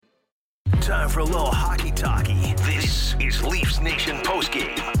time for a little hockey talkie. This is Leafs Nation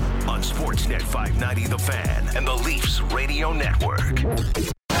postgame on Sportsnet 590 The Fan and the Leafs Radio Network.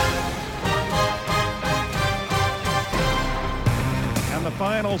 And the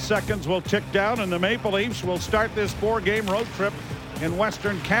final seconds will tick down, and the Maple Leafs will start this 4-game road trip in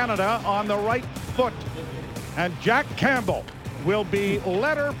Western Canada on the right foot. And Jack Campbell will be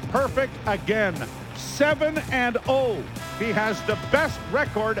letter perfect again. 7-0. He has the best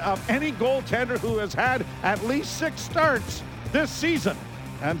record of any goaltender who has had at least 6 starts this season.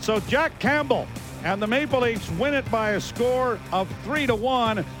 And so Jack Campbell and the Maple Leafs win it by a score of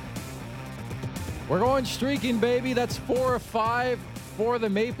 3-1. We're going streaking, baby. That's 4 of 5 for the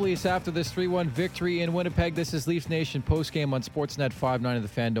Maple Leafs after this 3-1 victory in Winnipeg. This is Leafs Nation postgame on Sportsnet 590 The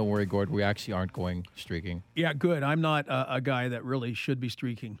Fan. Don't worry, Gord. We actually aren't going streaking. Yeah, good. I'm not a guy that really should be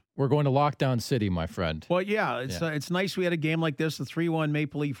streaking. We're going to Lockdown City, my friend. Well, yeah, it's nice we had a game like this, the 3-1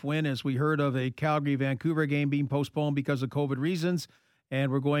 Maple Leaf win, as we heard of a Calgary-Vancouver game being postponed because of COVID reasons.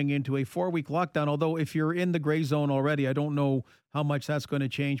 And we're going into a 4-week lockdown, although if you're in the gray zone already, I don't know how much that's going to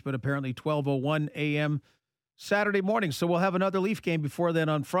change, but apparently 12:01 a.m. Saturday morning. So we'll have another Leaf game before then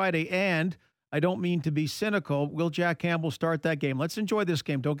on Friday. And I don't mean to be cynical. Will Jack Campbell start that game? Let's enjoy this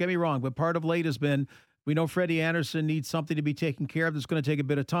game. Don't get me wrong. But part of late has been, we know Freddie Anderson needs something to be taken care of. That's going to take a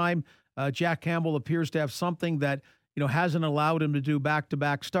bit of time. Jack Campbell appears to have something that, hasn't allowed him to do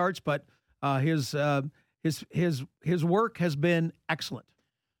back-to-back starts, but his work has been excellent.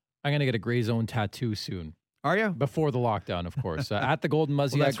 I'm going to get a gray zone tattoo soon. Are you? Before the lockdown, of course. At the Golden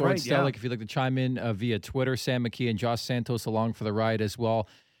Muzzy, Well, at that's Gord right, Stellick, yeah. if you'd like to chime in via Twitter. Sam McKee and Josh Santos along for the ride as well.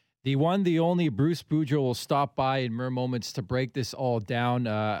 The one, the only, Bruce Boudreau will stop by in mere moments to break this all down.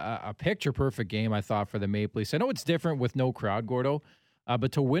 A picture-perfect game, I thought, for the Maple Leafs. I know it's different with no crowd, Gordo,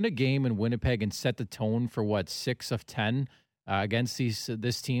 but to win a game in Winnipeg and set the tone for, 6 of 10 against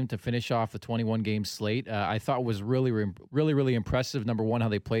this team to finish off the 21-game slate, I thought was really, really, really impressive. Number one, how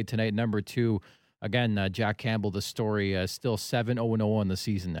they played tonight. Number two, again, Jack Campbell, the story, still 7-0-0 on the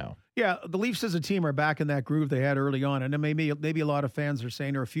season now. Yeah, the Leafs as a team are back in that groove they had early on. And then maybe a lot of fans are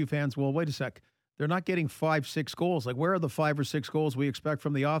saying, or a few fans, well, wait a sec. They're not getting 5-6 goals. Like, where are the 5 or 6 goals we expect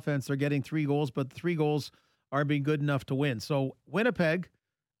from the offense? They're getting 3 goals, but the 3 goals aren't being good enough to win. So Winnipeg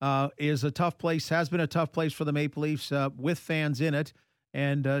is a tough place, has been a tough place for the Maple Leafs with fans in it.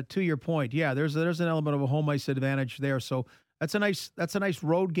 And to your point, yeah, there's an element of a home ice advantage there. So that's a nice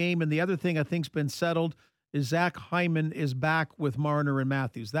road game. And the other thing I think's been settled is Zach Hyman is back with Marner and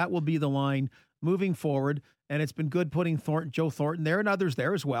Matthews. That will be the line moving forward. And it's been good putting Joe Thornton there and others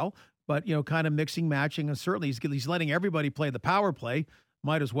there as well. But, kind of mixing, matching. And certainly he's letting everybody play the power play.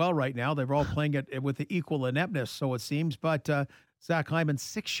 Might as well right now. They're all playing it with the equal ineptness, so it seems. But Zach Hyman,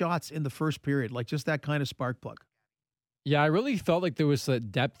 6 shots in the first period, like just that kind of spark plug. Yeah, I really felt like there was a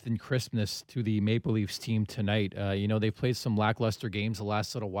depth and crispness to the Maple Leafs team tonight. They played some lackluster games the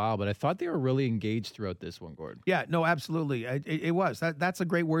last little while, but I thought they were really engaged throughout this one, Gordon. Yeah, no, absolutely. It was. That's a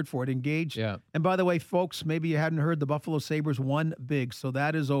great word for it, engaged. Yeah. And by the way, folks, maybe you hadn't heard, the Buffalo Sabres won big, so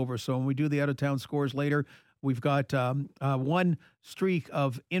that is over. So when we do the out-of-town scores later, we've got one streak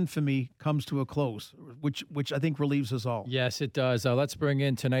of infamy comes to a close, which I think relieves us all. Yes, it does. Let's bring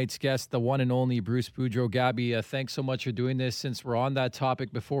in tonight's guest, the one and only Bruce Boudreau. Gabby, thanks so much for doing this. Since we're on that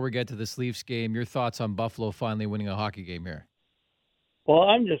topic, before we get to this Leafs game, your thoughts on Buffalo finally winning a hockey game here? Well,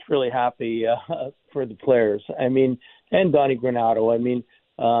 I'm just really happy for the players. I mean, and Donnie Granato. I mean,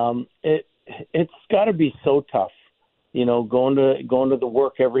 it's got to be so tough, going to the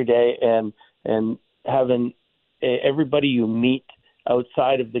work every day and having everybody you meet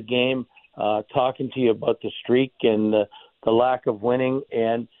outside of the game talking to you about the streak and the lack of winning,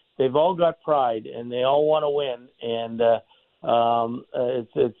 and they've all got pride and they all want to win, and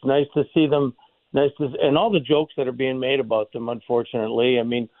it's nice to see them. And all the jokes that are being made about them, unfortunately, I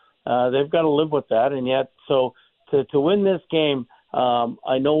mean, they've got to live with that, and yet so to win this game,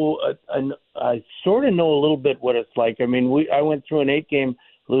 I know I sort of know a little bit what it's like. I mean, I went through an 8-game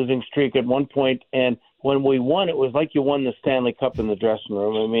losing streak at one point, and when we won, it was like you won the Stanley Cup in the dressing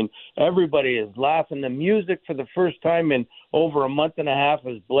room. I mean, everybody is laughing. The music for the first time in over a month and a half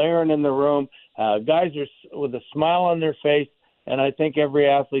is blaring in the room. Guys are with a smile on their face, and I think every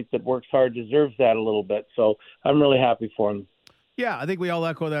athlete that works hard deserves that a little bit. So I'm really happy for them. Yeah, I think we all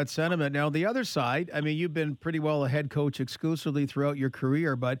echo that sentiment. Now, the other side, I mean, you've been pretty well a head coach exclusively throughout your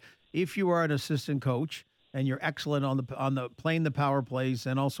career, but if you are an assistant coach and you're excellent on the playing the power plays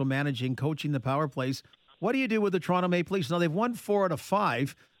and also coaching the power plays, what do you do with the Toronto Maple Leafs? Now, they've won 4 out of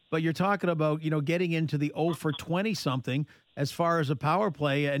 5, but you're talking about, getting into the 0 for 20 something. as far as a power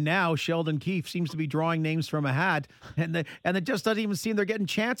play, and now Sheldon Keefe seems to be drawing names from a hat, and it just doesn't even seem they're getting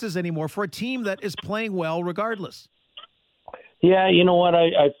chances anymore for a team that is playing well regardless. Yeah, you know what?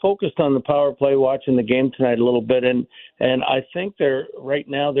 I focused on the power play watching the game tonight a little bit, and I think they're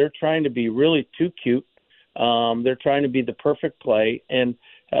trying to be really too cute. They're trying to be the perfect play, and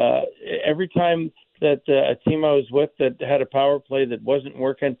every time that a team I was with that had a power play that wasn't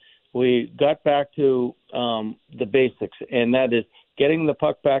working, we got back to the basics, and that is getting the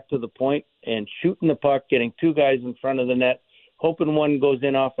puck back to the point and shooting the puck, getting two guys in front of the net, hoping one goes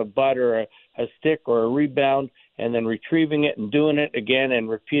in off a butt or a stick or a rebound, and then retrieving it and doing it again and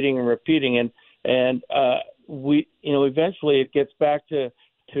repeating. And we, eventually it gets back to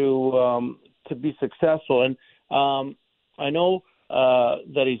be successful. And I know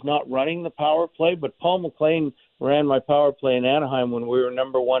that he's not running the power play, but Paul McLean ran my power play in Anaheim when we were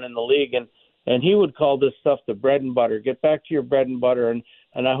number one in the league, and he would call this stuff the bread and butter. Get back to your bread and butter, and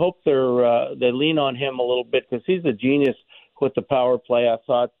I hope they lean on him a little bit because he's a genius with the power play. I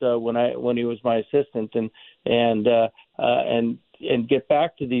thought when he was my assistant, and get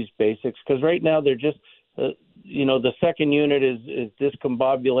back to these basics, because right now they're just the second unit is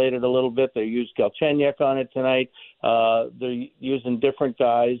discombobulated a little bit. They used Galchenyuk on it tonight. They're using different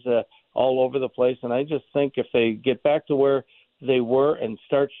guys all over the place, and I just think if they get back to where they were and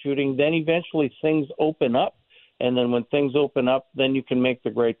start shooting, then eventually things open up. And then when things open up, then you can make the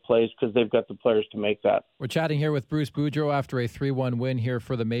great plays because they've got the players to make that. We're chatting here with Bruce Boudreau after a 3-1 win here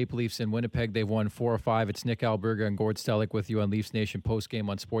for the Maple Leafs in Winnipeg. They've won 4-5. It's Nick Alberga and Gord Stellick with you on Leafs Nation postgame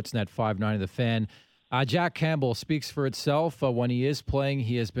on Sportsnet 590 The Fan. Jack Campbell speaks for itself. When he is playing,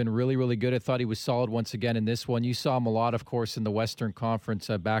 he has been really, really good. I thought he was solid once again in this one. You saw him a lot, of course, in the Western Conference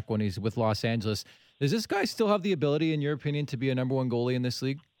back when he's with Los Angeles. Does this guy still have the ability, in your opinion, to be a number one goalie in this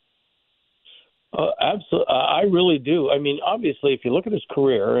league? Absolutely. I really do. I mean, obviously, if you look at his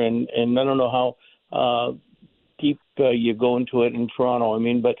career, and I don't know how deep you go into it in Toronto, I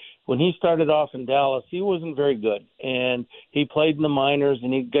mean, but when he started off in Dallas, he wasn't very good. And he played in the minors,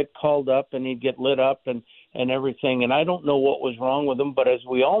 and he'd get called up, and he'd get lit up and everything. And I don't know what was wrong with him, but as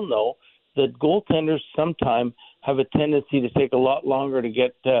we all know, that goaltenders sometimes have a tendency to take a lot longer to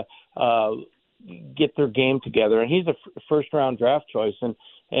get their game together. And he's a first-round draft choice.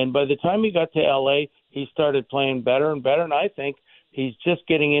 And by the time he got to L.A., he started playing better and better, and I think he's just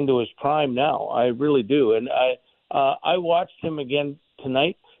getting into his prime now. I really do. And I watched him again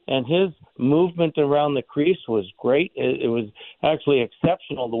tonight, and his movement around the crease was great. It was actually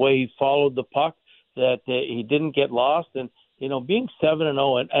exceptional, the way he followed the puck, that he didn't get lost. And, being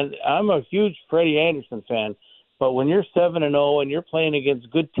 7-0, and I'm a huge Freddie Anderson fan, but when you're 7-0 and you're playing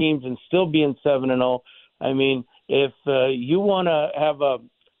against good teams and still being 7-0, I mean, if you want to have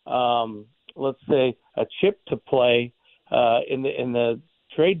let's say, a chip to play in the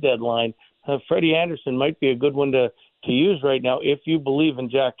trade deadline, Freddie Anderson might be a good one to use right now if you believe in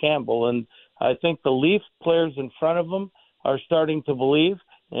Jack Campbell. And I think the Leaf players in front of him are starting to believe,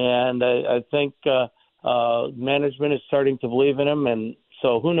 and I think management is starting to believe in him, and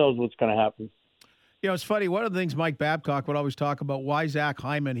so who knows what's going to happen. It's funny. One of the things Mike Babcock would always talk about, why Zach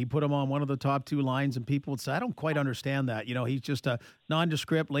Hyman, he put him on one of the top two lines, and people would say, I don't quite understand that. He's just a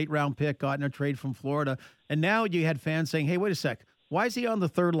nondescript late-round pick, got in a trade from Florida. And now you had fans saying, hey, wait a sec, why is he on the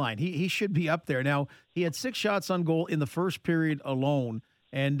third line? He should be up there. Now, he had 6 shots on goal in the first period alone.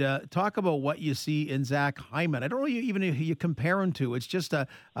 And talk about what you see in Zach Hyman. I don't know even who you compare him to. It's just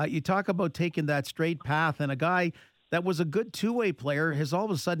you talk about taking that straight path, and a guy that was a good two-way player has all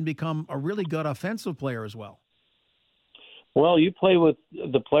of a sudden become a really good offensive player as well. Well, you play with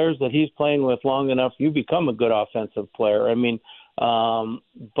the players that he's playing with long enough, you become a good offensive player. I mean,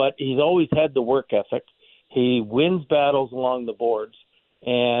 but he's always had the work ethic. He wins battles along the boards.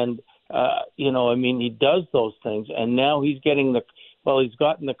 And, he does those things. And now he's getting he's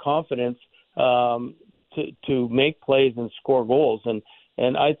gotten the confidence to make plays and score goals. And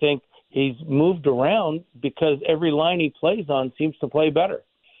I think he's moved around because every line he plays on seems to play better.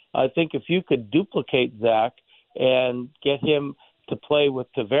 I think if you could duplicate Zach and get him to play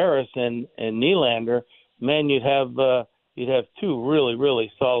with Tavares and Nylander, man, you'd have two really, really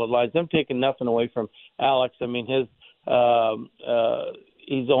solid lines. I'm taking nothing away from Alex. I mean, he's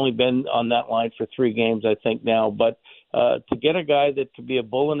only been on that line for 3 games, I think, now. But to get a guy that could be a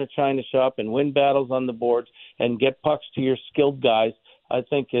bull in a china shop and win battles on the boards and get pucks to your skilled guys, I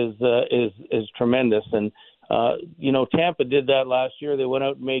think is tremendous. And Tampa did that last year. They went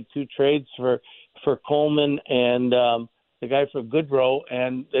out and made 2 trades for Coleman and the guy for Goodrow,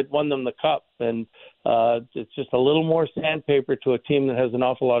 and it won them the cup. And it's just a little more sandpaper to a team that has an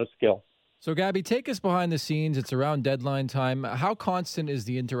awful lot of skill. So, Gabby, take us behind the scenes. It's around deadline time. How constant is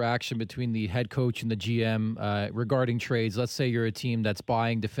the interaction between the head coach and the GM regarding trades? Let's say you're a team that's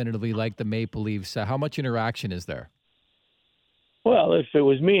buying definitively like the Maple Leafs. How much interaction is there? Well, if it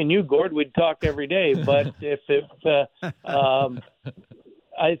was me and you, Gord, we'd talk every day. But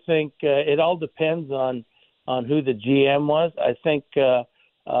I think it all depends on who the GM was. I think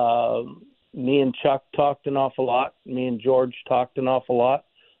me and Chuck talked an awful lot. Me and George talked an awful lot.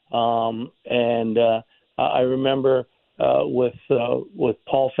 I remember with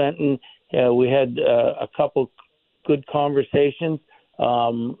Paul Fenton, we had a couple good conversations.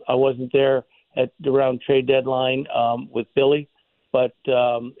 I wasn't there at around trade deadline with Billy, but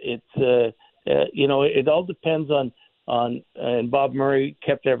it's it all depends on and Bob Murray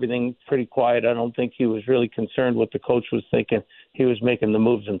kept everything pretty quiet. I don't think he was really concerned what the coach was thinking. He was making the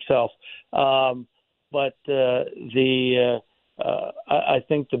moves himself. I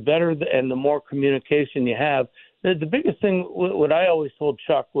think the better and the more communication you have, the biggest thing, what I always told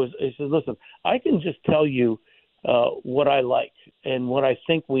Chuck was, he says, listen, I can just tell you what I like and what I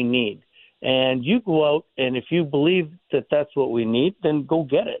think we need. And you go out, and if you believe that that's what we need, then go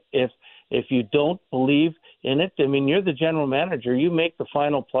get it. If you don't believe in it, I mean, you're the general manager. You make the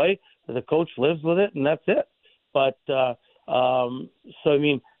final play. The coach lives with it, and that's it. But so, I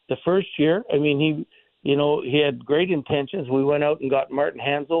mean, the first year, I mean, he had great intentions. We went out and got Martin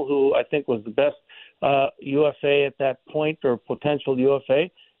Hansel, who I think was the best UFA at that point, or potential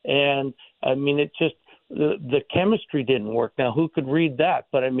UFA. And, I mean, it just the chemistry didn't work. Now, who could read that?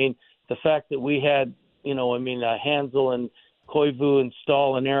 But, I mean, the fact that we had, Hansel and Koivu and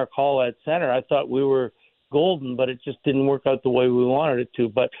Stahl and Eric Hall at center, I thought we were golden, but it just didn't work out the way we wanted it to.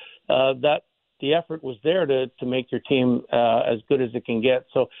 But the effort was there to make your team as good as it can get.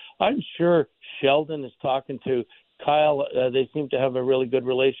 So I'm sure Sheldon is talking to Kyle. They seem to have a really good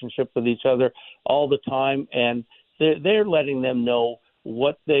relationship with each other all the time, and they're letting them know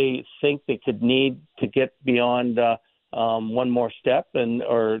what they think they could need to get beyond one more step,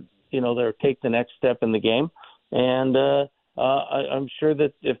 or take the next step in the game. And I'm sure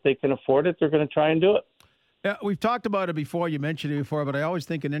that if they can afford it, they're going to try and do it. Yeah, we've talked about it before. You mentioned it before, but I always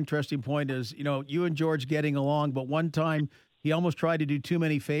think an interesting point is, you and George getting along, but one time he almost tried to do too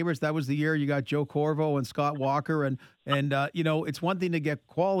many favors. That was the year you got Joe Corvo and Scott Walker, and it's one thing to get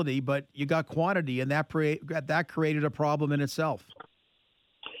quality, but you got quantity, and that created a problem in itself.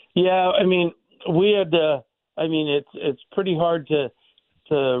 Yeah, I mean, we had. It's pretty hard to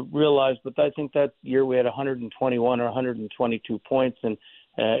realize, but I think that year we had 121 or 122 points, and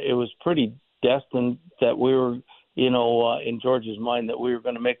it was pretty destined that we were, in George's mind, that we were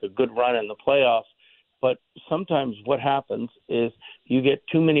going to make a good run in the playoffs. But sometimes what happens is you get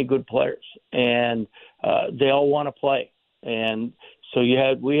too many good players, and they all want to play. And so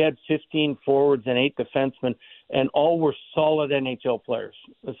we had 15 forwards and 8 defensemen, and all were solid NHL players,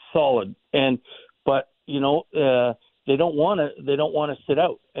 solid. But they don't want to sit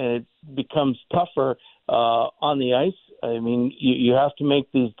out, and it becomes tougher on the ice. I mean, you have to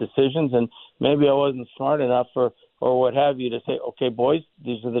make these decisions, and maybe I wasn't smart enough or what have you to say, okay, boys,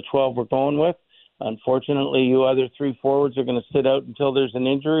 these are the 12 we're going with. Unfortunately, you other 3 forwards are going to sit out until there's an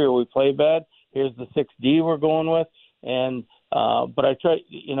injury or we play bad. Here's the 6D we're going with, and but I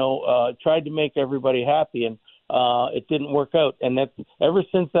tried to make everybody happy, and it didn't work out. And that's ever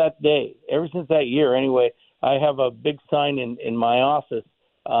since that year, anyway. I have a big sign in my office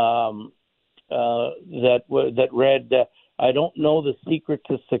that read, I don't know the secret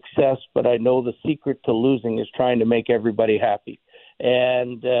to success, but I know the secret to losing is trying to make everybody happy.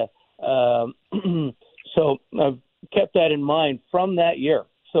 And so I've kept that in mind from that year.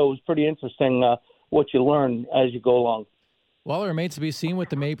 So it was pretty interesting what you learn as you go along. Well, it remains to be seen what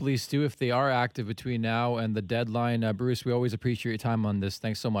the Maple Leafs do if they are active between now and the deadline. Bruce, we always appreciate your time on this.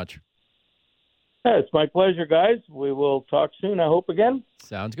 Thanks so much. Yeah, it's my pleasure, guys. We will talk soon, I hope, again.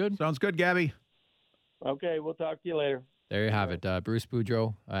 Sounds good. Sounds good, Gabby. Okay, we'll talk to you later. There you have it. Bruce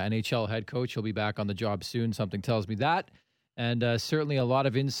Boudreau, NHL head coach. He'll be back on the job soon. Something tells me that. And certainly a lot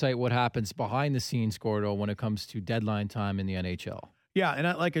of insight what happens behind the scenes, Gordo, when it comes to deadline time in the NHL. Yeah, and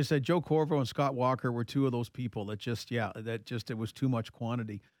like I said, Joe Corvo and Scott Walker were 2 of those people that it was too much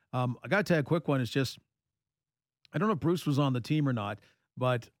quantity. I got to tell you a quick one. It's just, I don't know if Bruce was on the team or not,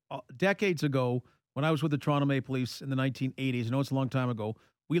 but decades ago, when I was with the Toronto Maple Leafs in the 1980s, I know it's a long time ago,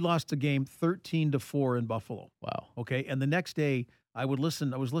 we lost a game 13-4 in Buffalo. Wow. Okay, and the next day, I was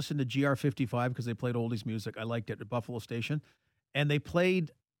listening to GR55 because they played oldies music. I liked it at Buffalo Station. And they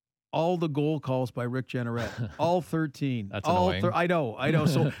played all the goal calls by Rick Jeanneret, all 13. That's annoying. I know.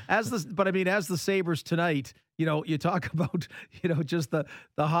 So as the Sabres tonight, you talk about, just the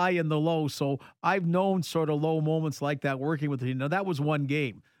high and the low. So I've known sort of low moments like that working with him. Now, that was one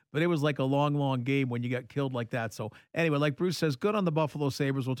game, but it was like a long, long game when you got killed like that. So anyway, like Bruce says, good on the Buffalo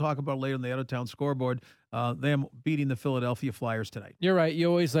Sabres. We'll talk about it later on the out-of-town scoreboard, them beating the Philadelphia Flyers tonight. You're right. You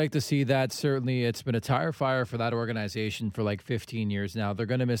always like to see that. Certainly, it's been a tire fire for that organization for like 15 years now. They're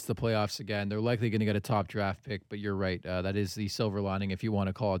going to miss the playoffs again. They're likely going to get a top draft pick, but you're right. That is the silver lining, if you want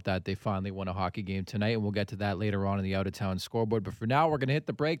to call it that. They finally won a hockey game tonight, and we'll get to that later on in the out-of-town scoreboard. But for now, we're going to hit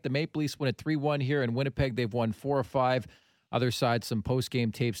the break. The Maple Leafs win at 3-1 here in Winnipeg. They've won 4 or 5. Other side, some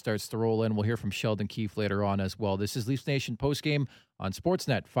post-game tape starts to roll in. We'll hear from Sheldon Keefe later on as well. This is Leafs Nation post-game on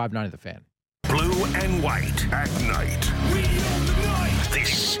Sportsnet 590 The Fan. Blue and white at night. We own the night.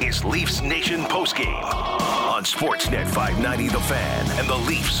 This is Leafs Nation postgame on Sportsnet 590 The Fan and the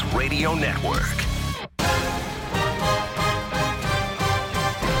Leafs Radio Network.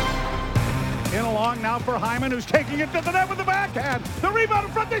 In along now for Hyman, who's taking it to the net with the backhand. The rebound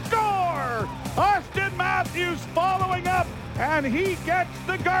in front, they score! Austin Matthews following up, and he gets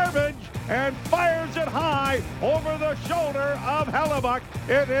the garbage and fires it high over the shoulder of Hellebuck.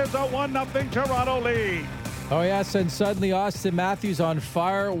 It is a 1-0 Toronto lead. Oh, yes, and suddenly Austin Matthews on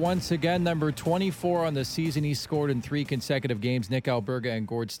fire once again, number 24 on the season. He scored in 3 consecutive games. Nick Alberga and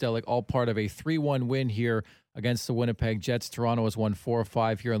Gord Stellick, all part of a 3-1 win here against the Winnipeg Jets. Toronto has won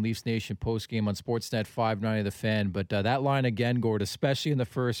 4-5 here on Leafs Nation postgame on Sportsnet 590 The Fan. But that line again, Gord, especially in the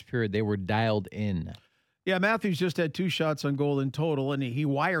first period, they were dialed in. Yeah, Matthews just had 2 shots on goal in total, and he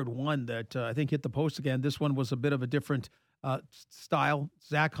wired one that I think hit the post again. This one was a bit of a different style.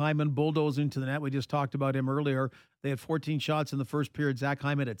 Zach Hyman bulldozed into the net. We just talked about him earlier. They had 14 shots in the first period. Zach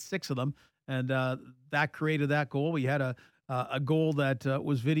Hyman had 6 of them, and that created that goal. We had a goal that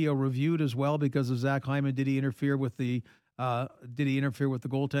was video reviewed as well because of Zach Hyman. Did he interfere with the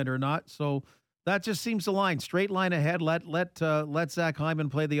goaltender or not? So that just seems the line. Straight line ahead. Let Zach Hyman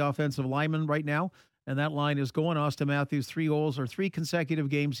play the offensive lineman right now. And that line is going. Austin Matthews, 3 goals or 3 consecutive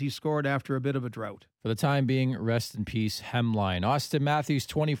games he scored after a bit of a drought. For the time being, rest in peace, Hemline. Austin Matthews,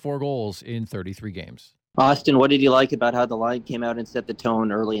 24 goals in 33 games. Austin, what did you like about how the line came out and set the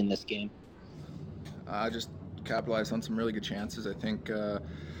tone early in this game? Just capitalized on some really good chances. I think,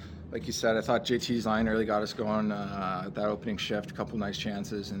 like you said, I thought JT's line really got us going. That opening shift, a couple nice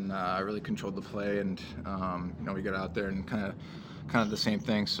chances, and really controlled the play. And we got out there and kind of the same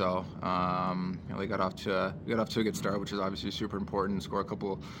thing. So we got off to a good start, which is obviously super important. Score a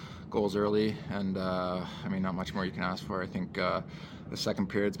couple goals early, and not much more you can ask for. I think the second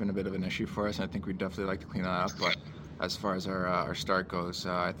period's been a bit of an issue for us, and I think we'd definitely like to clean that up. But as far as our start goes,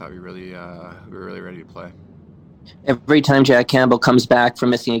 I thought we were really ready to play. Every time Jack Campbell comes back from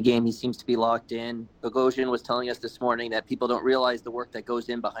missing a game, he seems to be locked in. Bogosian was telling us this morning that people don't realize the work that goes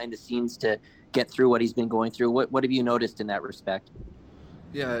in behind the scenes to get through what he's been going through. What have you noticed in that respect?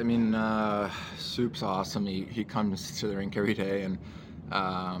 Yeah, Soup's awesome. He comes to the rink every day and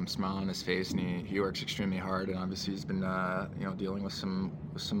smile on his face, and he works extremely hard. And obviously he's been dealing with some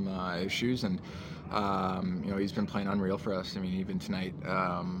issues, and he's been playing unreal for us. Even tonight,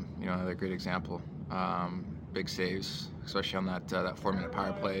 another great example. Big saves, especially on that 4-minute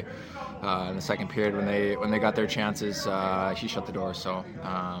power play in the second period when they got their chances. He shut the door, so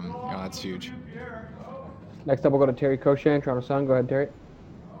that's huge. Next up, we'll go to Terry Koshan, Toronto Sun. Go ahead, Terry.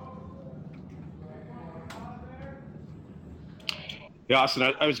 Yeah,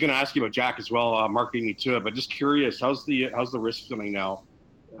 Austin, I was going to ask you about Jack as well. Mark beat me to it, but just curious, how's the wrist feeling now?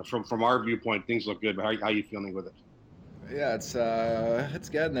 From our viewpoint, things look good, but how are you feeling with it? Yeah, it's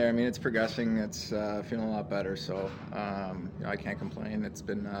getting there. It's progressing. It's feeling a lot better. So I can't complain. It's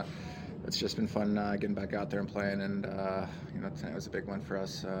just been fun getting back out there and playing. And tonight was a big one for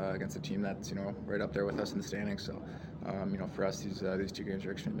us against a team that's right up there with us in the standings. So for us, these 2 games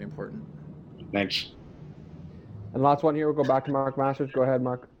are extremely important. Thanks. And last one here, we'll go back to Mark Masters. Go ahead,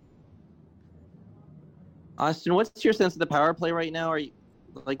 Mark. Austin, what's your sense of the power play right now? Are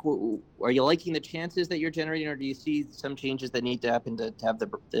you liking the chances that you're generating, or do you see some changes that need to happen to have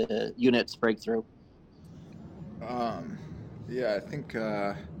the units break through? I think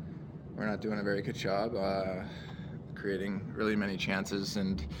we're not doing a very good job creating really many chances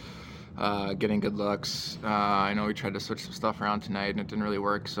and getting good looks. I know we tried to switch some stuff around tonight and it didn't really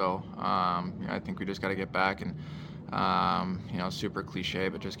work, so I think we just got to get back and super cliche,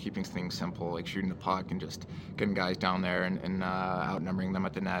 but just keeping things simple, like shooting the puck and just getting guys down there and outnumbering them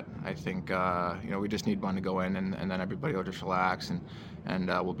at the net. I think we just need one to go in, and then everybody will just relax and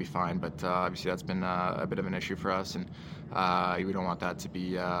we'll be fine. But obviously that's been a bit of an issue for us, and we don't want that to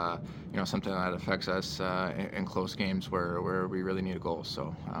be something that affects us in close games where we really need a goal.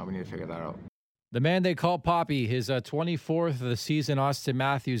 So we need to figure that out. The man they call Poppy, his 24th of the season, Austin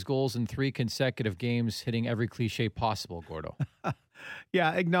Matthews, goals in 3 consecutive games, hitting every cliche possible, Gordo.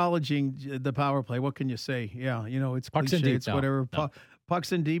 Yeah, acknowledging the power play. What can you say? Yeah, it's Pucks cliche. in deep It's now. whatever. No.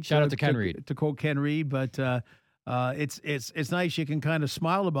 Pucks in deep. Shout out to Ken Reed. To quote Ken Reed, but it's nice. You can kind of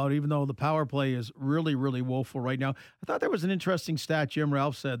smile about it, even though the power play is really, really woeful right now. I thought there was an interesting stat Jim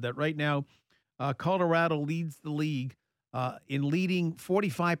Ralph said that right now Colorado leads the league in leading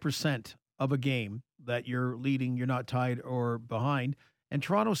 45% of a game that you're leading, you're not tied or behind. And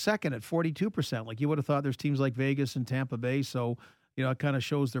Toronto's second at 42%. Like you would have thought there's teams like Vegas and Tampa Bay. So, it kind of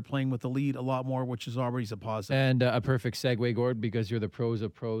shows they're playing with the lead a lot more, which is always a positive. And a perfect segue, Gord, because you're the pros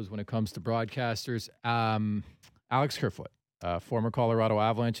of pros when it comes to broadcasters. Alex Kerfoot, former Colorado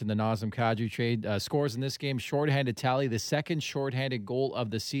Avalanche in the Nazem Kadri trade, scores in this game, shorthanded tally, the second shorthanded goal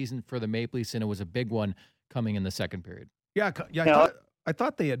of the season for the Maple Leafs, and it was a big one coming in the second period. Yeah, I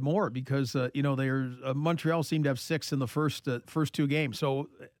thought they had more because Montreal seemed to have 6 in the first 2 games. So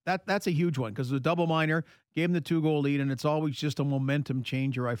that's a huge one because the double minor gave them the 2-goal lead, and it's always just a momentum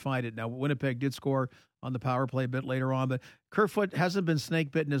changer. I find it now. Winnipeg did score on the power play a bit later on, but Kerfoot hasn't been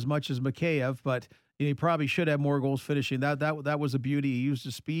snake bitten as much as Mikheyev, but he probably should have more goals finishing. That was a beauty. He used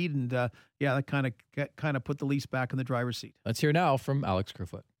his speed, and that kind of put the Leafs back in the driver's seat. Let's hear now from Alex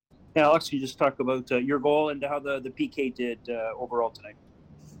Kerfoot. Yeah, Alex, you just talk about your goal and how the PK did overall tonight.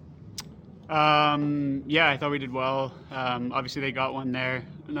 Yeah, I thought we did well. Obviously, they got one there,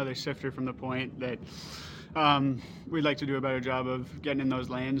 another sifter from the point that we'd like to do a better job of getting in those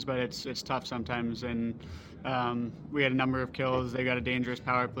lanes, but it's tough sometimes. And we had a number of kills. They got a dangerous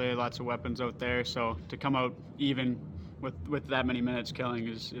power play, lots of weapons out there. So to come out even with that many minutes killing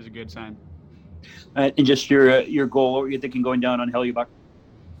is a good sign. And just your goal, what were you thinking going down on Hellebuyck?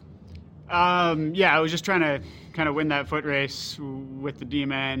 Yeah, I was just trying to kind of win that foot race with the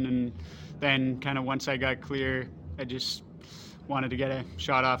D-man, and then kind of once I got clear, I just wanted to get a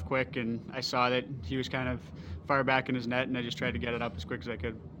shot off quick, and I saw that he was kind of far back in his net, and I just tried to get it up as quick as I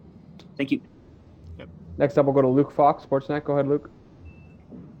could. Thank you. Yep. Next up, we'll go to Luke Fox, Sportsnet. Go ahead, Luke.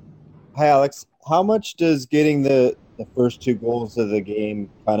 Hi, Alex. How much does getting the first 2 goals of the game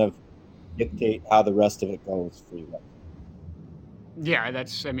kind of dictate how the rest of it goes for you guys? Yeah,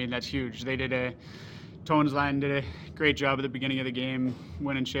 that's huge. Tones line did a great job at the beginning of the game,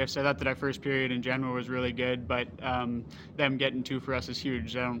 winning shifts. I thought that our first period in general was really good, but them getting 2 for us is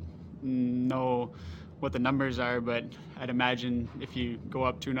huge. I don't know what the numbers are, but I'd imagine if you go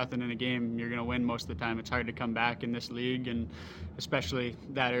up 2-0 in a game, you're going to win most of the time. It's hard to come back in this league, and especially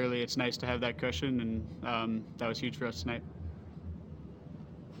that early, it's nice to have that cushion, and that was huge for us tonight.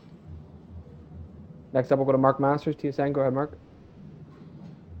 Next up, we'll go to Mark Masters, TSN. Go ahead, Mark.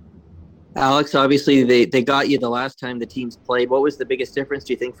 Alex, obviously they got you the last time the teams played. What was the biggest difference,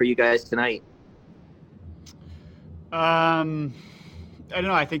 do you think, for you guys tonight? I don't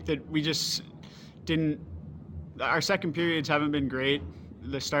know. I think that we just didn't – our second periods haven't been great.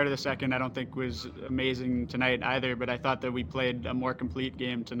 The start of the second I don't think was amazing tonight either, but I thought that we played a more complete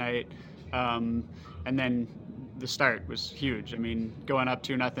game tonight. And then the start was huge. I mean, going up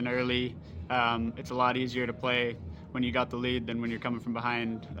 2-0 early, it's a lot easier to play when you got the lead than when you're coming from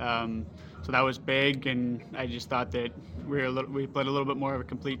behind. So that was big, and I just thought that we played a little bit more of a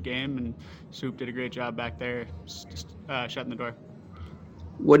complete game, and Soup did a great job back there, just shutting the door.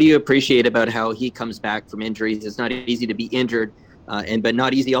 What do you appreciate about how he comes back from injuries? It's not easy to be injured, but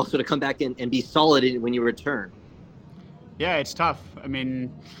not easy also to come back and be solid when you return. Yeah, it's tough. I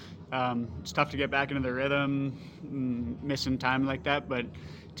mean, it's tough to get back into the rhythm, missing time like that, but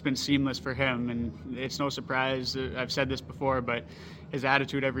it's been seamless for him, and it's no surprise. I've said this before, but his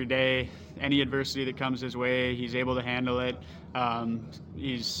attitude every day, any adversity that comes his way, he's able to handle it.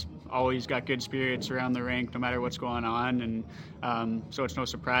 He's always got good spirits around the rink, no matter what's going on, and so it's no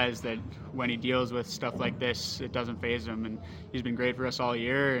surprise that when he deals with stuff like this, it doesn't faze him, and he's been great for us all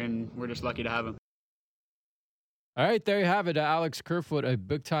year, and we're just lucky to have him. All right, there you have it. Alex Kerfoot, a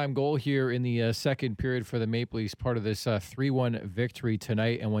big-time goal here in the second period for the Maple Leafs, part of this 3-1 victory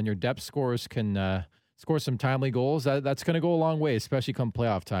tonight. And when your depth scorers can score some timely goals, that's going to go a long way, especially come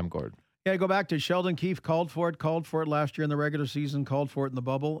playoff time, Gord. Yeah, go back to Sheldon Keefe called for it last year in the regular season, called for it in the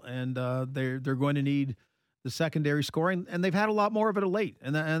bubble, and they're going to need the secondary scoring, and they've had a lot more of it of late,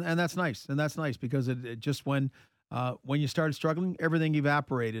 and that's nice, because it just when you started struggling, everything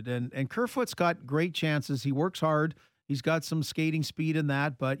evaporated. And Kerfoot's got great chances. He works hard. He's got some skating speed in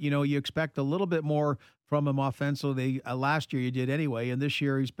that, but, you expect a little bit more from him offensively. Last year you did anyway, and this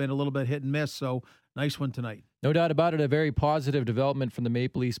year he's been a little bit hit and miss, so nice one tonight. No doubt about it, a very positive development from the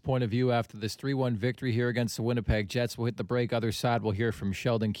Maple Leafs point of view after this 3-1 victory here against the Winnipeg Jets. We'll hit the break. Other side, we'll hear from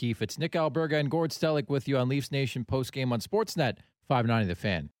Sheldon Keefe. It's Nick Alberga and Gord Stellick with you on Leafs Nation postgame on Sportsnet 590 The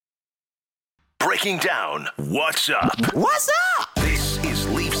Fan. Breaking down what's up. What's up? This is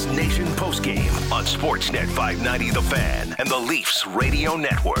Leafs Nation postgame on Sportsnet 590 The Fan and the Leafs Radio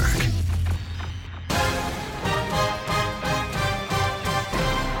Network.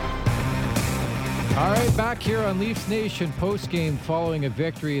 All right, back here on Leafs Nation postgame following a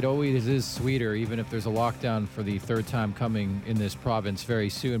victory. It always is sweeter, even if there's a lockdown for the third time coming in this province very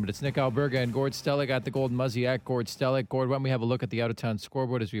soon. But it's Nick Alberga and Gord Stellick at the Golden Muzzy at Gord Stellick. Gord, why don't we have a look at the out-of-town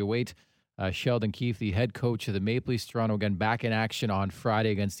scoreboard as we await Sheldon Keefe, the head coach of the Maple Leafs. Toronto again back in action on Friday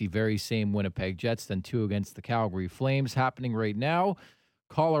against the very same Winnipeg Jets, then 2 against the Calgary Flames. Happening right now,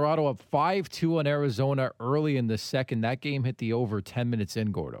 Colorado up 5-2 on Arizona early in the second. That game hit the over 10 minutes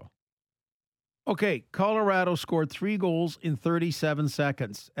in, Gordo. Okay, Colorado scored 3 goals in 37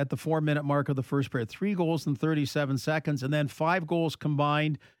 seconds at the 4-minute mark of the first period. 3 goals in 37 seconds, and then 5 goals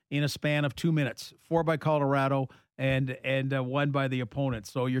combined in a span of 2 minutes. 4 by Colorado and 1 by the opponent.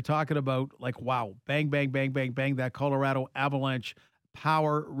 So you're talking about, like, wow, bang, bang, bang, bang, bang, that Colorado Avalanche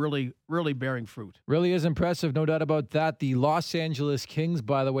power really, really bearing fruit. Really is impressive, no doubt about that. The Los Angeles Kings,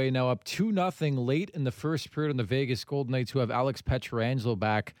 by the way, now up 2-0 late in the first period on the Vegas Golden Knights, who have Alex Pietrangelo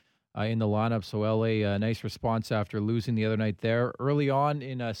back in the lineup. So LA, a nice response after losing the other night there. Early on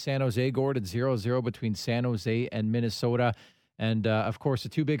in San Jose, Gordon, 0-0 between San Jose and Minnesota. And, of course, the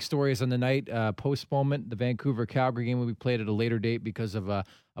 2 big stories on the night, postponement, the Vancouver-Calgary game will be played at a later date because of a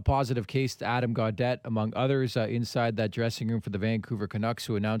positive case to Adam Gaudette, among others, inside that dressing room for the Vancouver Canucks,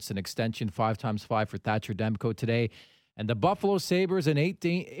 who announced an extension 5x5 for Thatcher Demko today. And the Buffalo Sabres, an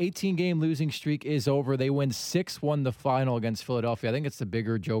 18-game losing streak is over. They win 6-1 the final against Philadelphia. I think it's the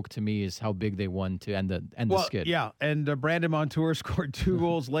bigger joke to me is how big they won to end the skid. Yeah, and Brandon Montour scored 2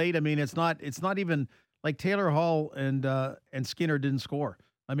 goals late. I mean, it's not even like Taylor Hall and Skinner didn't score.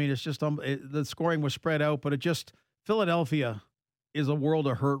 I mean, it's just the scoring was spread out, but Philadelphia is a world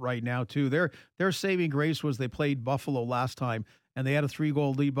of hurt right now too. Their saving grace was they played Buffalo last time, and they had a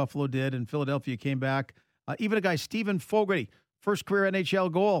 3-goal lead. Buffalo did, and Philadelphia came back. Even a guy, Stephen Fogarty, first career NHL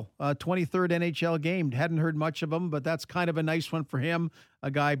goal, 23rd NHL game. Hadn't heard much of him, but that's kind of a nice one for him.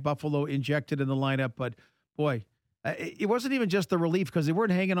 A guy Buffalo injected in the lineup. But, boy, it wasn't even just the relief because they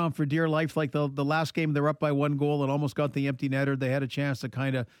weren't hanging on for dear life like the last game. They were up by 1 goal and almost got the empty netter. They had a chance to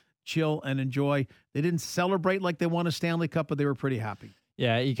kind of chill and enjoy. They didn't celebrate like they won a Stanley Cup, but they were pretty happy.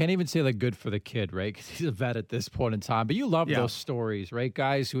 Yeah, you can't even say, like, good for the kid, right? Because he's a vet at this point in time. But you love those stories, right?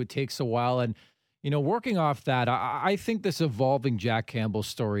 Guys who it takes a while and, you know, working off that, I think this evolving Jack Campbell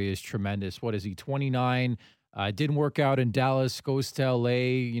story is tremendous. What is he, 29? Didn't work out in Dallas, goes to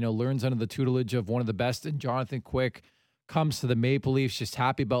L.A., you know, learns under the tutelage of one of the best in Jonathan Quick, comes to the Maple Leafs, just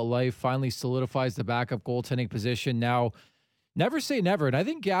happy about life, finally solidifies the backup goaltending position. Now, never say never. And I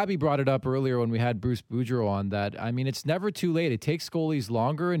think Gabby brought it up earlier when we had Bruce Boudreau on that. I mean, it's never too late. It takes goalies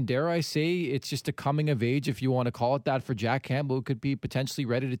longer. And dare I say, it's just a coming of age, if you want to call it that, for Jack Campbell, who could be potentially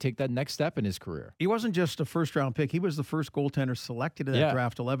ready to take that next step in his career. He wasn't just a first-round pick. He was the first goaltender selected in that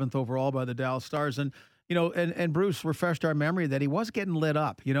draft, 11th overall by the Dallas Stars. And, you know, and Bruce refreshed our memory that he was getting lit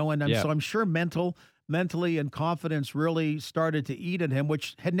up, you know, and so I'm sure mentally and confidence really started to eat at him,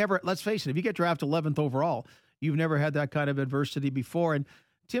 which had never, let's face it, if you get drafted 11th overall, you've never had that kind of adversity before. And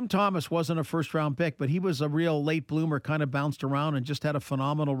Tim Thomas wasn't a first-round pick, but he was a real late bloomer, kind of bounced around and just had a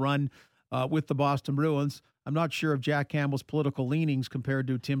phenomenal run with the Boston Bruins. I'm not sure of Jack Campbell's political leanings compared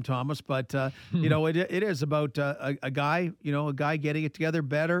to Tim Thomas, but, you know, it is about a guy getting it together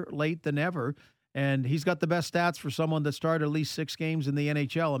better late than ever. And he's got the best stats for someone that started at least 6 games in the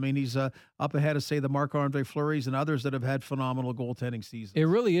NHL. I mean, he's up ahead of, say, the Marc-Andre Fleury's and others that have had phenomenal goaltending seasons. It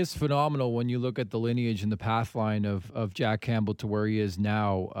really is phenomenal when you look at the lineage and the path line of Jack Campbell to where he is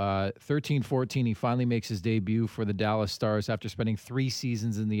now. 13-14, he finally makes his debut for the Dallas Stars after spending 3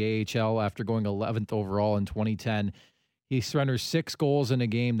 seasons in the AHL after going 11th overall in 2010. He surrenders 6 goals in a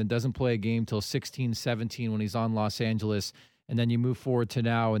game, then doesn't play a game till 16-17 when he's on Los Angeles. And then you move forward to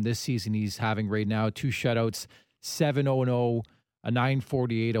now, and this season he's having right now 2 shutouts, 7-0-0, a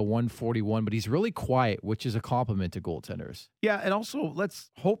 948, a 141, but he's really quiet, which is a compliment to goaltenders. Yeah, and also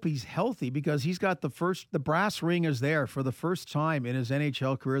let's hope he's healthy because he's got the brass ring is there for the first time in his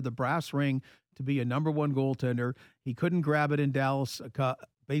NHL career, the brass ring to be a number 1 goaltender. He couldn't grab it in Dallas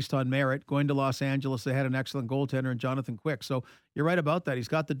based on merit. Going to Los Angeles, they had an excellent goaltender in Jonathan Quick. So you're right about that. He's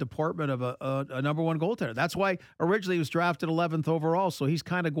got the deportment of a number 1 goaltender. That's why originally he was drafted 11th overall. So he's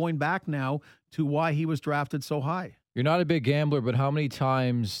kind of going back now to why he was drafted so high. You're not a big gambler, but how many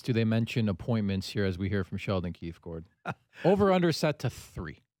times do they mention appointments here as we hear from Sheldon Keefe, Gord? Over under set to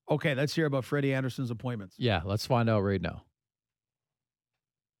 3. Okay, let's hear about Freddie Anderson's appointments. Yeah, let's find out right now.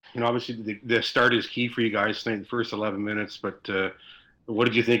 Obviously the start is key for you guys tonight, the first 11 minutes, but what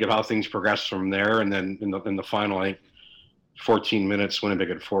did you think of how things progressed from there? And then in the final, 14 minutes, Winnipeg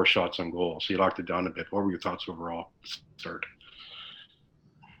had 4 shots on goal. So you locked it down a bit. What were your thoughts overall start?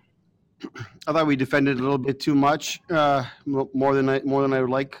 I thought we defended a little bit too much, more than I would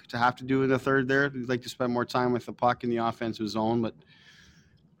like to have to do in the third there. We'd like to spend more time with the puck in the offensive zone, but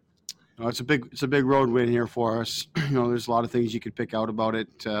it's a big road win here for us. There's a lot of things you could pick out about it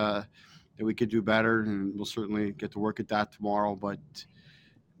that we could do better, and we'll certainly get to work at that tomorrow. But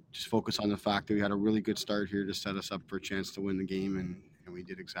just focus on the fact that we had a really good start here to set us up for a chance to win the game, and we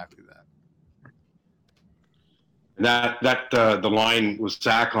did exactly that. That the line with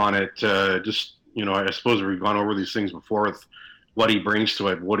Zach on it. I suppose we've gone over these things before with what he brings to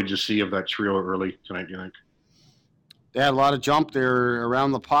it. What did you see of that trio early tonight, do you think? They had a lot of jump there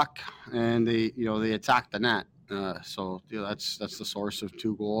around the puck, and they attacked the net. So that's the source of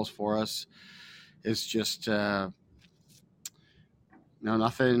 2 goals for us. It's just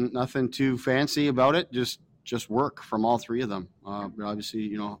nothing too fancy about it. Just work from all 3 of them. But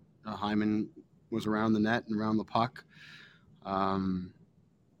obviously, Hyman was around the net and around the puck.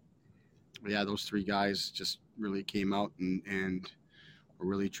 Those 3 guys just really came out and were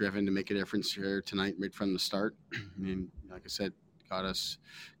really driven to make a difference here tonight right from the start. I mean, like I said, got us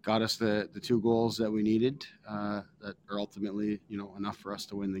the 2 goals that we needed that are ultimately, enough for us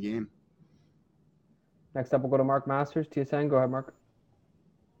to win the game. Next up, we'll go to Mark Masters, TSN. Go ahead, Mark.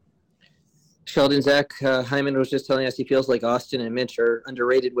 Sheldon, Zach, Hyman was just telling us he feels like Austin and Mitch are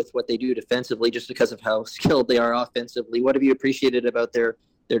underrated with what they do defensively just because of how skilled they are offensively. What have you appreciated about their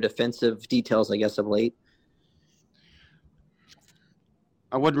defensive details, I guess, of late?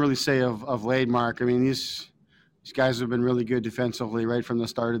 I wouldn't really say of late, Mark. I mean, these guys have been really good defensively right from the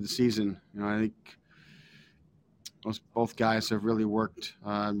start of the season. I think both guys have really worked,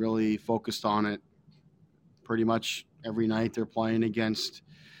 really focused on it pretty much every night they're playing against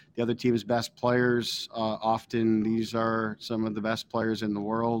the other team's best players. Often these are some of the best players in the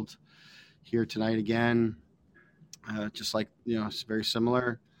world. Here tonight again, just like, it's very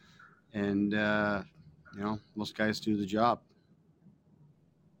similar. And, most guys do the job.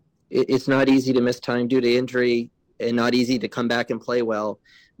 It's not easy to miss time due to injury and not easy to come back and play well.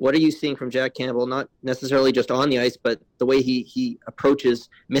 What are you seeing from Jack Campbell, not necessarily just on the ice, but the way he approaches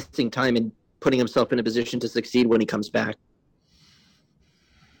missing time and putting himself in a position to succeed when he comes back?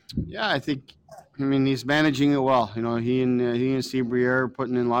 Yeah, I think, he's managing it well. He and Steve Briere are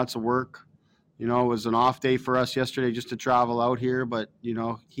putting in lots of work. It was an off day for us yesterday just to travel out here, but,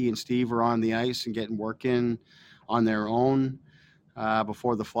 he and Steve were on the ice and getting work in on their own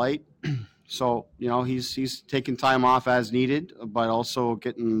before the flight. So, he's taking time off as needed, but also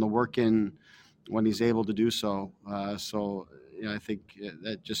getting the work in when he's able to do so. I think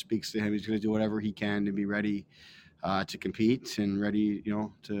that just speaks to him. He's going to do whatever he can to be ready to compete and ready,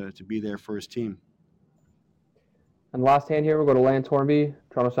 to be there for his team. And last hand here, we'll go to Lance Hornby,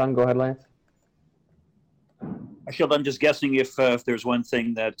 Toronto Sun. Go ahead, Lance. Sheldon, I'm just guessing if there's one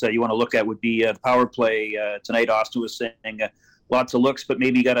thing that you want to look at would be the power play tonight. Austin was saying lots of looks, but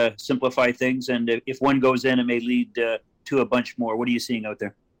maybe you got to simplify things. And if one goes in, it may lead to a bunch more. What are you seeing out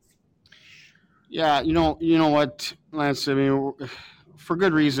there? Yeah, you know what, Lance, for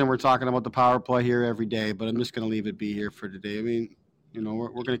good reason, we're talking about the power play here every day, but I'm just going to leave it be here for today. We're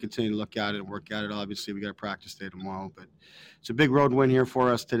going to continue to look at it and work at it. Obviously, we got a practice day tomorrow, but it's a big road win here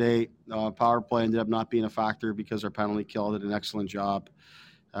for us today. Power play ended up not being a factor because our penalty kill did an excellent job.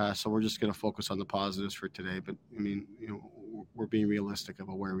 So we're just going to focus on the positives for today. But, we're being realistic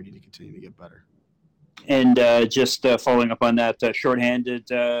about where we need to continue to get better. And just following up on that, shorthanded,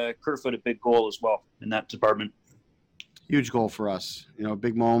 Kerfoot a big goal as well in that department. Huge goal for us.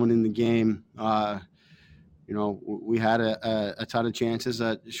 Big moment in the game. We had a ton of chances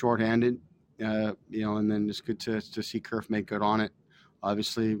at shorthanded, and then it's good to see Kerf make good on it.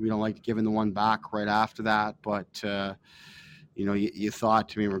 Obviously, we don't like giving the one back right after that, but, you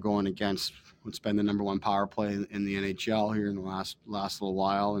thought, we're going against what's been the number 1 power play in the NHL here in the last little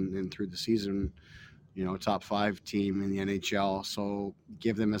while and through the season, top 5 team in the NHL. So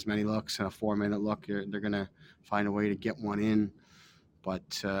give them as many looks and a 4-minute look. They're going to find a way to get one in. But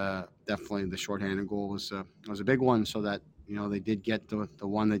definitely the shorthanded goal was a big one, so that they did get the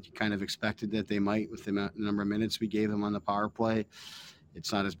one that you kind of expected that they might with the number of minutes we gave them on the power play.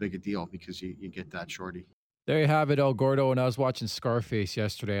 It's not as big a deal because you get that shorty. There you have it, El Gordo. And I was watching Scarface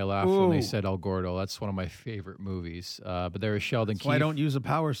yesterday. I laughed when they Ooh. said El Gordo. That's one of my favorite movies. But there is Sheldon That's Keefe. why I don't use a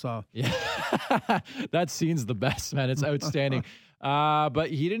power saw. Yeah, that scene's the best, man. It's outstanding. But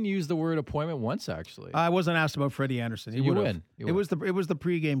he didn't use the word appointment once, actually. I wasn't asked about Freddie Anderson. He You would've. win. It was the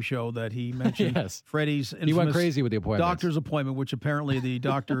pregame show that he mentioned. Yes. Freddie's He went infamous crazy with the appointments. doctor's appointment, which apparently the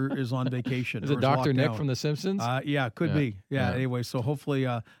doctor is on vacation. Is or it Dr. locked Nick down. from The Simpsons? Yeah, could Yeah. be. Yeah. Yeah. Anyway, so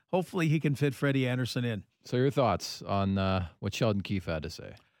hopefully he can fit Freddie Anderson in. So your thoughts on what Sheldon Keefe had to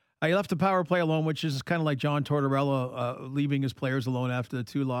say? He left the power play alone, which is kind of like John Tortorella leaving his players alone after the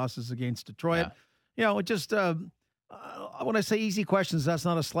 2 losses against Detroit. You know, it just when I say easy questions, that's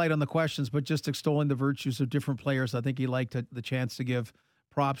not a slight on the questions, but just extolling the virtues of different players. I think he liked the chance to give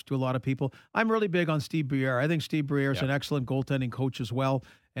props to a lot of people. I'm really big on Steve Briere. I think Steve Briere is an excellent goaltending coach as well.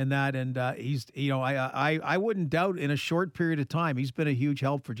 And he's, I wouldn't doubt in a short period of time, he's been a huge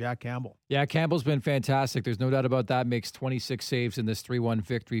help for Jack Campbell. Yeah, Campbell's been fantastic. There's no doubt about that. Makes 26 saves in this 3-1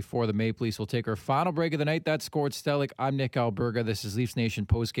 victory for the Maple Leafs. We'll take our final break of the night. That's Gord Stellick. I'm Nick Alberga. This is Leafs Nation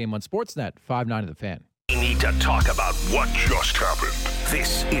postgame on Sportsnet 590 The Fan. We need to talk about what just happened.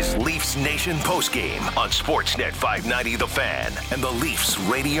 This is Leafs Nation postgame on Sportsnet 590 The Fan and the Leafs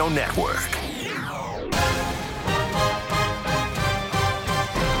Radio Network.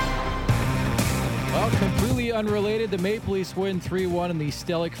 Well, completely unrelated, the Maple Leafs win 3-1, and the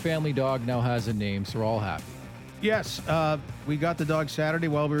Stellick family dog now has a name, so we're all happy. Yes, we got the dog Saturday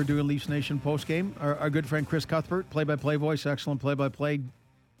while we were doing Leafs Nation postgame. Our good friend Chris Cuthbert, play-by-play voice, excellent play-by-play,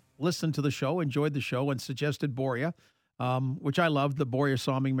 listened to the show, enjoyed the show, and suggested Boria, which I loved, the Boria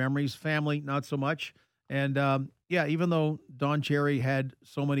Somming memories. Family, not so much. And, even though Don Cherry had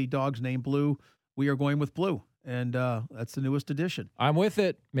so many dogs named Blue, we are going with Blue. And that's the newest edition. I'm with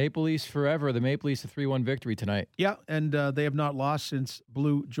it. Maple Leafs forever. The Maple Leafs a 3-1 victory tonight. Yeah, and they have not lost since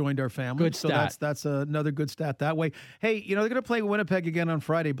Blue joined our family. Good stat. So that's another good stat that way. Hey, they're going to play Winnipeg again on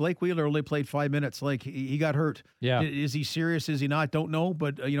Friday. Blake Wheeler only played 5 minutes. Like, he got hurt. Yeah. Is he serious? Is he not? Don't know.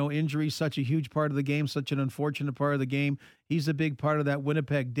 But, injury is such a huge part of the game, such an unfortunate part of the game. He's a big part of that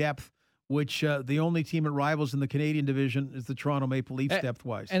Winnipeg depth, which the only team it rivals in the Canadian division is the Toronto Maple Leafs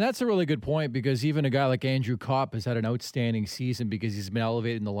depth-wise. And that's a really good point, because even a guy like Andrew Kopp has had an outstanding season because he's been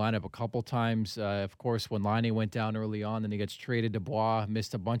elevated in the lineup a couple times. Of course, when Laine went down early on, then he gets traded. Dubois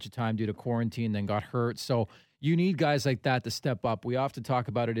missed a bunch of time due to quarantine, then got hurt. So you need guys like that to step up. We often talk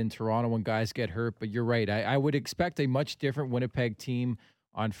about it in Toronto when guys get hurt, but you're right. I would expect a much different Winnipeg team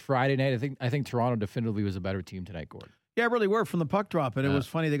on Friday night. I think Toronto definitively was a better team tonight, Gord. Yeah, really were from the puck drop, and it was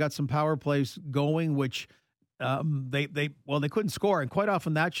funny. They got some power plays going, which they couldn't score, and quite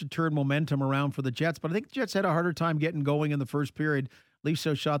often that should turn momentum around for the Jets. But I think the Jets had a harder time getting going in the first period. Leafs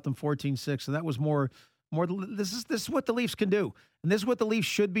shot them 14-6, and that was more. This is what the Leafs can do, and this is what the Leafs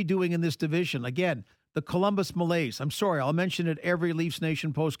should be doing in this division. Again, the Columbus malaise. I'm sorry, I'll mention it every Leafs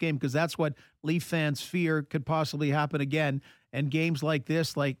Nation post game because that's what Leaf fans fear could possibly happen again. And games like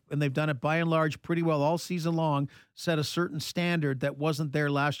this, and they've done it by and large pretty well all season long, set a certain standard that wasn't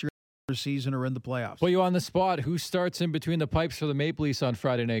there last year season or in the playoffs. Put you on the spot. Who starts in between the pipes for the Maple Leafs on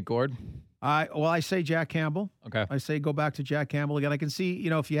Friday night, Gord? I say Jack Campbell. Okay. I say go back to Jack Campbell again. I can see,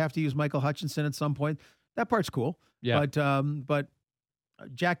 if you have to use Michael Hutchinson at some point, that part's cool. Yeah. But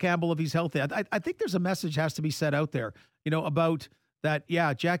Jack Campbell, if he's healthy, I think there's a message has to be set out there, about that.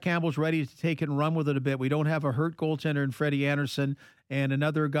 Yeah, Jack Campbell's ready to take it and run with it a bit. We don't have a hurt goaltender in Freddie Anderson and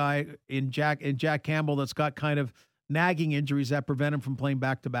another guy in Jack Campbell that's got kind of nagging injuries that prevent him from playing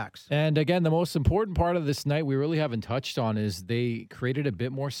back-to-backs. And again, the most important part of this night we really haven't touched on is they created a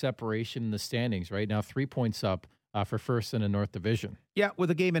bit more separation in the standings. Right now, 3 points up for first in the North Division. Yeah, with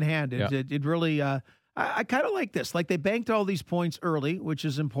a game in hand. It really, I kind of like this. Like, they banked all these points early, which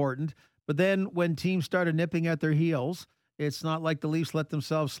is important. But then when teams started nipping at their heels, it's not like the Leafs let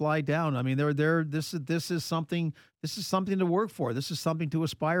themselves slide down. I mean, this is something to work for. This is something to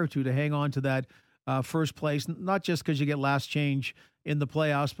aspire to hang on to that first place, not just because you get last change in the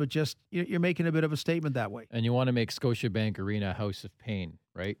playoffs, but just you're making a bit of a statement that way. And you want to make Scotiabank Arena a house of pain,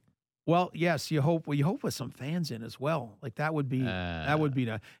 right? Well, yes, you hope with some fans in as well. Like that would be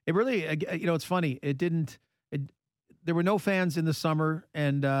it really, it's funny. There were no fans in the summer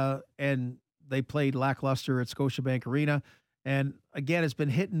and they played lackluster at Scotiabank Arena. And again, it's been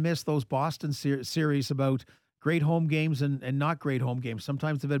hit and miss, those Boston series about great home games and not great home games.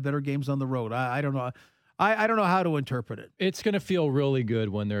 Sometimes they've had better games on the road. I don't know. I don't know how to interpret it. It's going to feel really good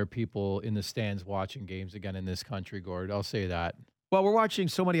when there are people in the stands watching games again in this country, Gord. I'll say that. Well, we're watching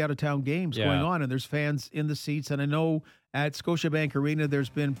so many out-of-town games going on, and there's fans in the seats. And I know at Scotiabank Arena there's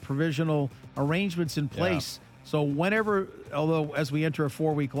been provisional arrangements in place So whenever, although as we enter a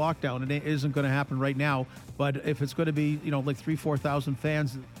 4-week lockdown, it isn't going to happen right now, but if it's going to be, like 3,000-4,000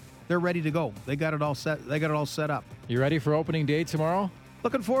 fans, they're ready to go. They got it all set. They got it all set up. You ready for opening day tomorrow?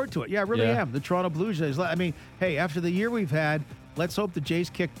 Looking forward to it. Yeah, I really am. The Toronto Blue Jays. I mean, hey, after the year we've had, let's hope the Jays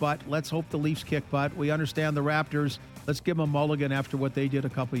kick butt. Let's hope the Leafs kick butt. We understand the Raptors. Let's give them a mulligan after what they did a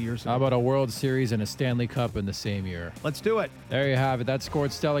couple of years ago. How about a World Series and a Stanley Cup in the same year? Let's do it. There you have it. That's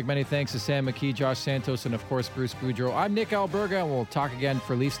Gord Stellick. Many thanks to Sam McKee, Josh Santos, and, of course, Bruce Boudreau. I'm Nick Alberga, and we'll talk again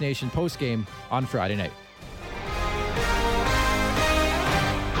for Leafs Nation postgame on Friday night.